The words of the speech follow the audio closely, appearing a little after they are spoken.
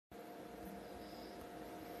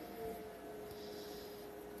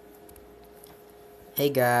Hey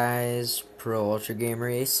guys, Pro Ultra Gamer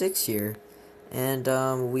A6 here,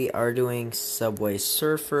 and we are doing Subway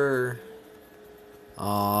Surfer.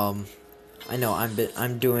 I know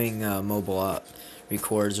I'm doing mobile app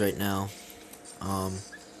records right now. Um,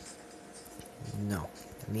 no,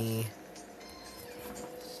 me.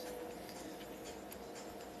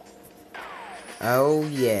 Oh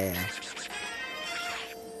yeah.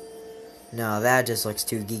 No, that just looks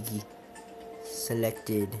too geeky.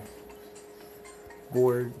 Selected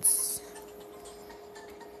boards.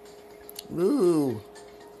 Ooh,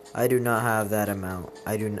 I do not have that amount.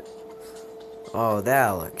 I do not. Oh, that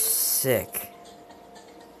looks sick.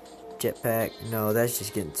 Jetpack. No, that's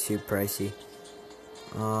just getting too pricey.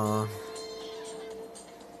 Oh,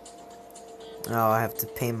 I have to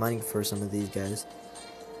pay money for some of these guys.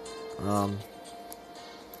 Um.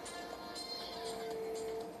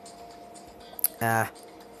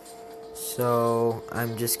 So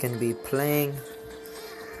I'm just gonna be playing.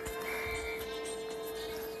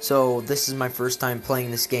 So this is my first time playing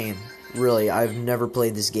this game. Really, I've never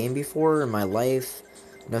played this game before in my life.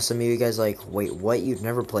 I know some of you guys like, wait, what? You've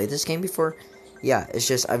never played this game before? Yeah, it's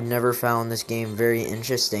just I've never found this game very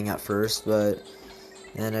interesting at first, but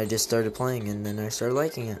then I just started playing and then I started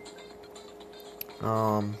liking it.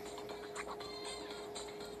 So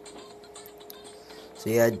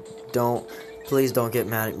yeah, please don't get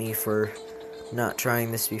mad at me for not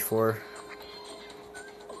trying this before.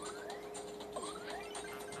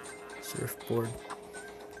 Surfboard.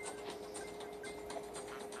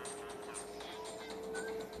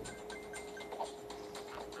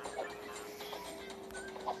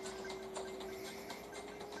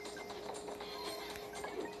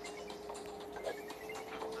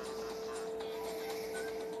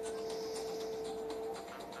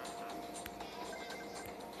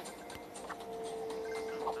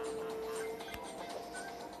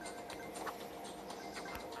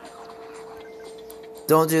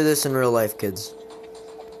 Don't do this in real life, kids.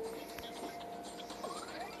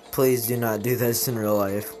 Please do not do this in real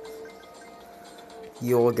life.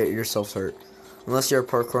 You will get yourself hurt. Unless you're a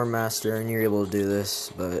parkour master and you're able to do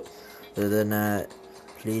this, but other than that,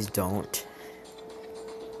 please don't.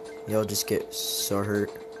 You'll just get so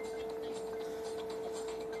hurt.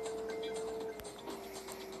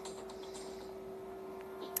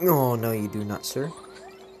 Oh, no, you do not, sir.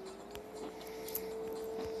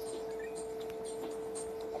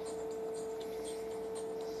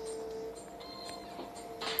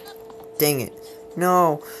 Dang it.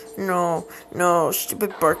 No, no, no,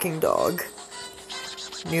 stupid barking dog.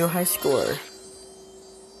 New high score.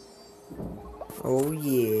 Oh,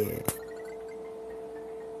 yeah.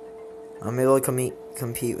 I'm able to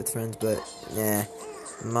compete with friends, but nah.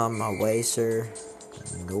 I'm on my way, sir.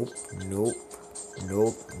 Nope, nope,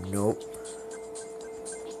 nope, nope.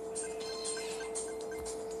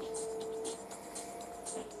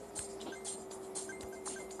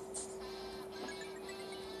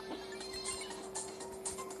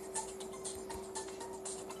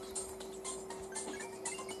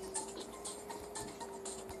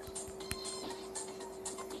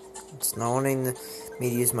 It's not wanting me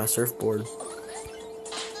to use my surfboard.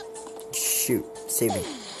 Shoot, save me.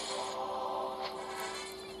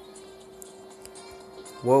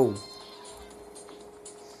 Whoa.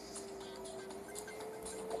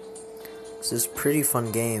 This is a pretty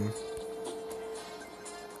fun game.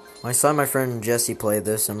 I saw my friend Jesse play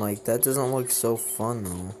this. I'm like, that doesn't look so fun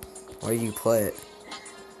though. Why do you play it?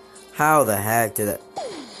 How the heck did that?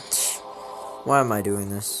 Why am I doing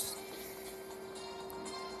this?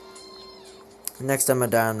 Next time I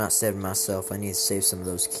die, I'm not saving myself. I need to save some of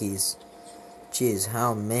those keys. Jeez,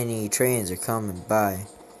 how many trains are coming by?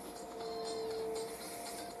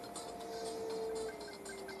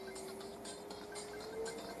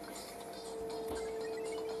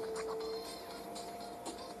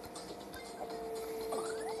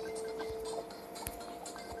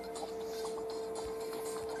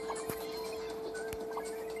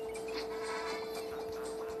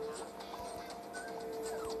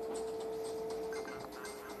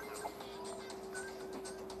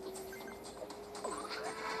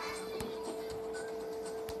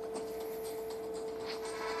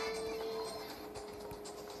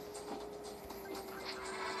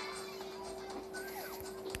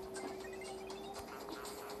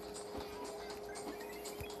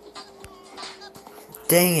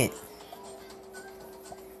 Dang it.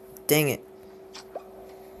 Dang it.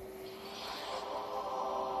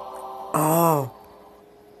 Oh.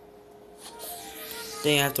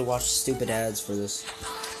 Dang, I have to watch stupid ads for this.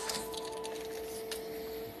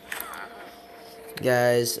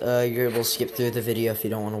 Guys, you're able to skip through the video if you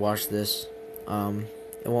don't want to watch this.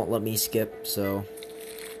 It won't let me skip, so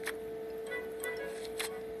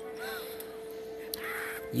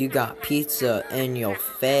You got pizza in your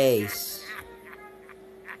face.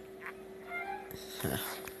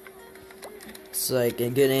 It's like a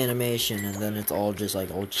good animation, and then it's all just like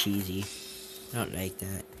all cheesy. I don't like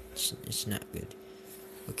that. It's not good.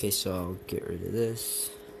 Okay, so I'll get rid of this.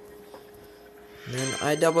 And then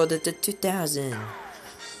I doubled it to 2,000.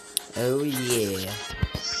 Oh yeah.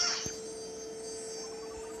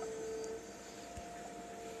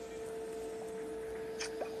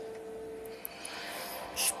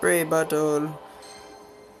 Spray bottle.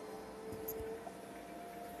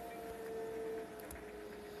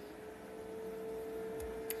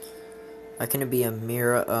 I can be a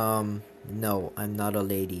mirror. No, I'm not a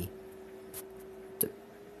lady.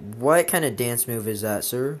 What kind of dance move is that,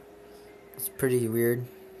 sir? It's pretty weird.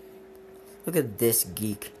 Look at this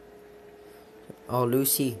geek. Oh,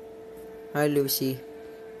 Lucy. Hi, Lucy.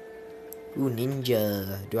 Ooh,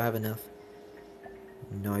 ninja. Do I have enough?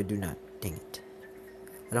 No, I do not. Dang it.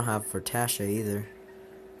 I don't have for Tasha either.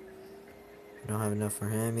 I don't have enough for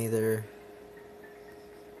him either.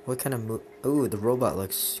 What kind of move? Ooh, the robot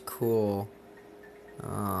looks cool.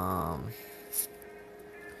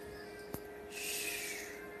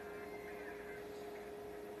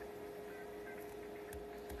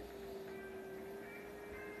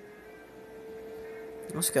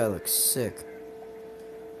 This guy looks sick.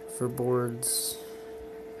 For boards.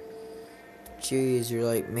 Jeez, you're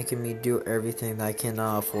like making me do everything that I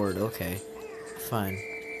cannot afford. Okay, fine.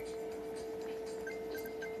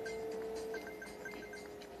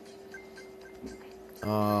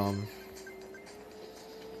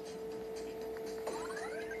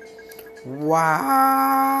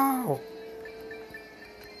 Wow.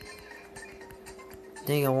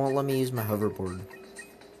 Dang, it won't let me use my hoverboard.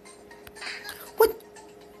 What?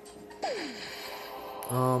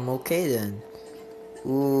 Okay then.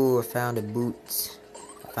 Ooh, I found a boot.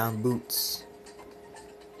 I found boots.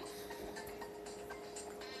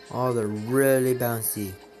 Oh, they're really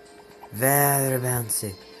bouncy. Very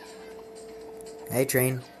bouncy. Hey,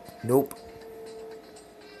 train. Nope.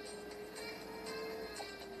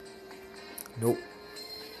 Nope.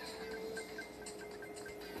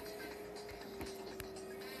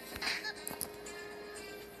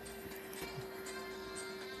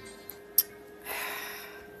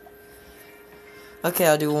 Okay,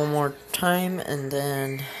 I'll do one more time, and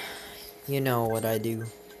then you know what I do.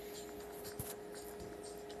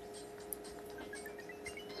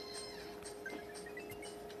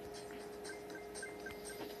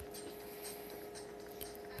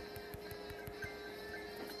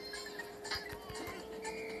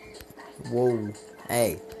 Whoa.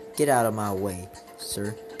 Hey, get out of my way,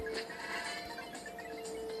 sir.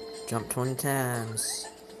 Jump 20 times.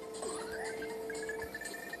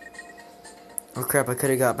 Oh crap, I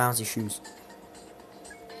could have got bouncy shoes.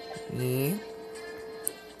 Yeah.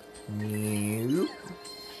 Nope.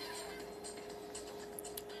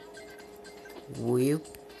 Whip.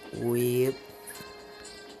 Whip.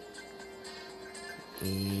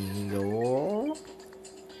 Yo.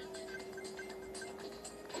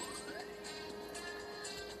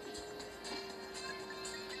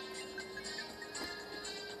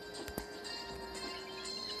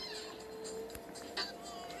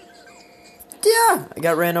 Yeah, I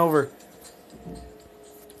got ran over.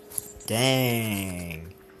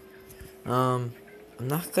 Dang. I'm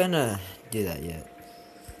not gonna do that yet.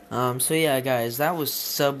 So yeah, guys, that was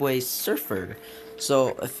Subway Surfer. So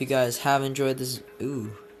if you guys have enjoyed this,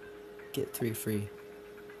 ooh, get 3 free.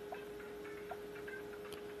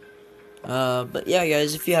 But yeah,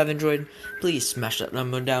 guys, if you have enjoyed, please smash that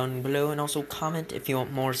number down below, and also comment if you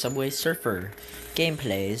want more Subway Surfer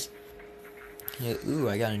gameplays. Yeah, ooh,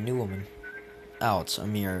 I got a new woman. Out, a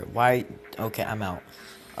mirror. Why? Okay, I'm out.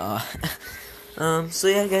 So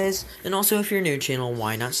yeah, guys, and also if you're new to the channel,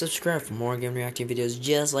 why not subscribe for more game reacting videos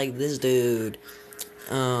just like this dude?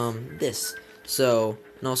 This. So,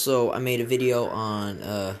 and also I made a video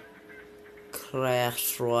on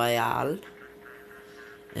Clash Royale,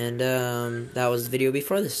 and that was the video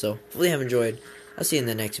before this. So hopefully you have enjoyed. I'll see you in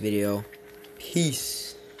the next video.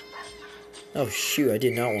 Peace. Oh shoot, I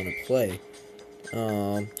did not want to play.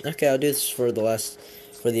 Okay, I'll do this for the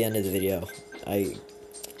end of the video.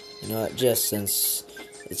 You know what, just since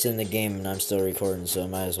it's in the game and I'm still recording, so I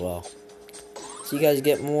might as well. So you guys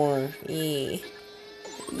get more. Yeah.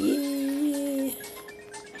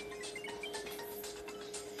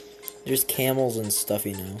 There's camels and stuff,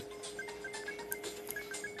 you know.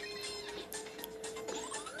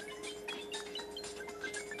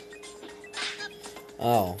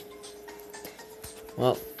 Oh.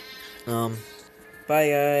 Well, bye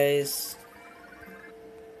guys.